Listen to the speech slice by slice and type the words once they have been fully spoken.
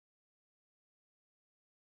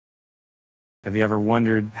Have you ever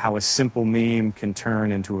wondered how a simple meme can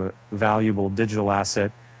turn into a valuable digital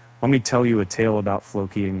asset? Let me tell you a tale about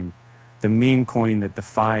Floki Inu, the meme coin that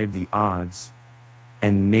defied the odds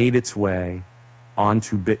and made its way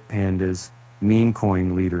onto Bitpanda's meme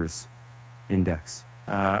coin leaders index.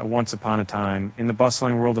 Once upon a time, in the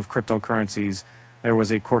bustling world of cryptocurrencies, there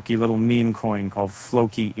was a quirky little meme coin called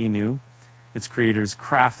Floki Inu. Its creators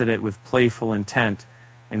crafted it with playful intent,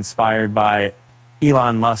 inspired by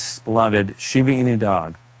Elon Musk's beloved Shiba Inu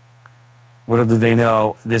dog. Little did they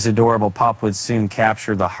know, this adorable pup would soon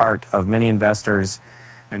capture the heart of many investors.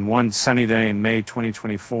 And one sunny day in May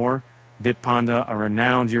 2024, Bitpanda, a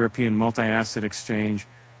renowned European multi-asset exchange,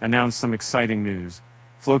 announced some exciting news.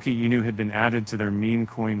 Floki Inu had been added to their meme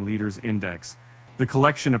coin leaders index, the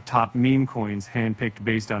collection of top meme coins handpicked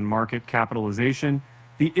based on market capitalization.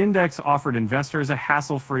 The index offered investors a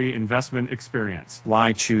hassle-free investment experience.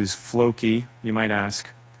 Why choose Floki, you might ask?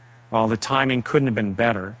 Well, the timing couldn't have been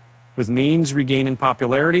better. With memes regaining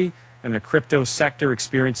popularity and the crypto sector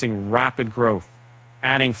experiencing rapid growth,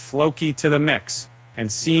 adding Floki to the mix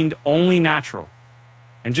and seemed only natural.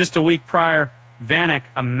 And just a week prior, Vanek,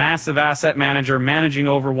 a massive asset manager managing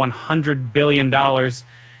over $100 billion,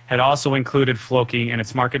 had also included Floki in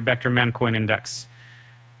its market vector meme coin index.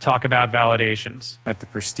 Talk about validations. At the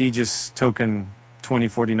prestigious Token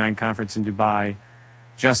 2049 conference in Dubai,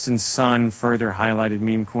 Justin Sun further highlighted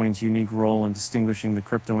meme coin's unique role in distinguishing the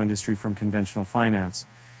crypto industry from conventional finance.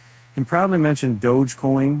 He proudly mentioned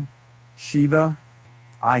Dogecoin, Shiba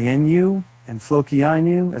Inu, and Floki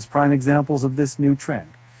Inu as prime examples of this new trend.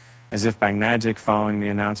 As if by magic, following the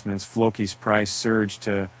announcements, Floki's price surged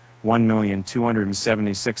to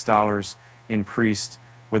 $1,276, increased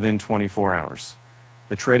within 24 hours.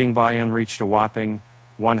 The trading volume reached a whopping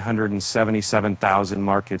 177,000,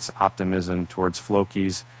 markets optimism towards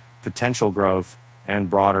Floki's potential growth and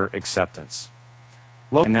broader acceptance.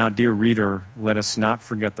 And now, dear reader, let us not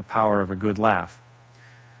forget the power of a good laugh.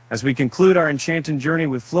 As we conclude our enchanting journey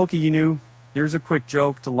with Floki Inu, here's a quick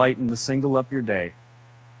joke to lighten the single up your day.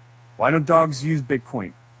 Why don't dogs use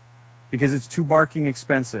Bitcoin? Because it's too barking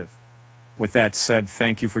expensive. With that said,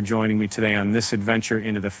 thank you for joining me today on this adventure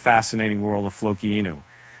into the fascinating world of Floki Inu.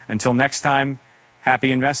 Until next time,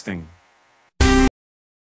 happy investing.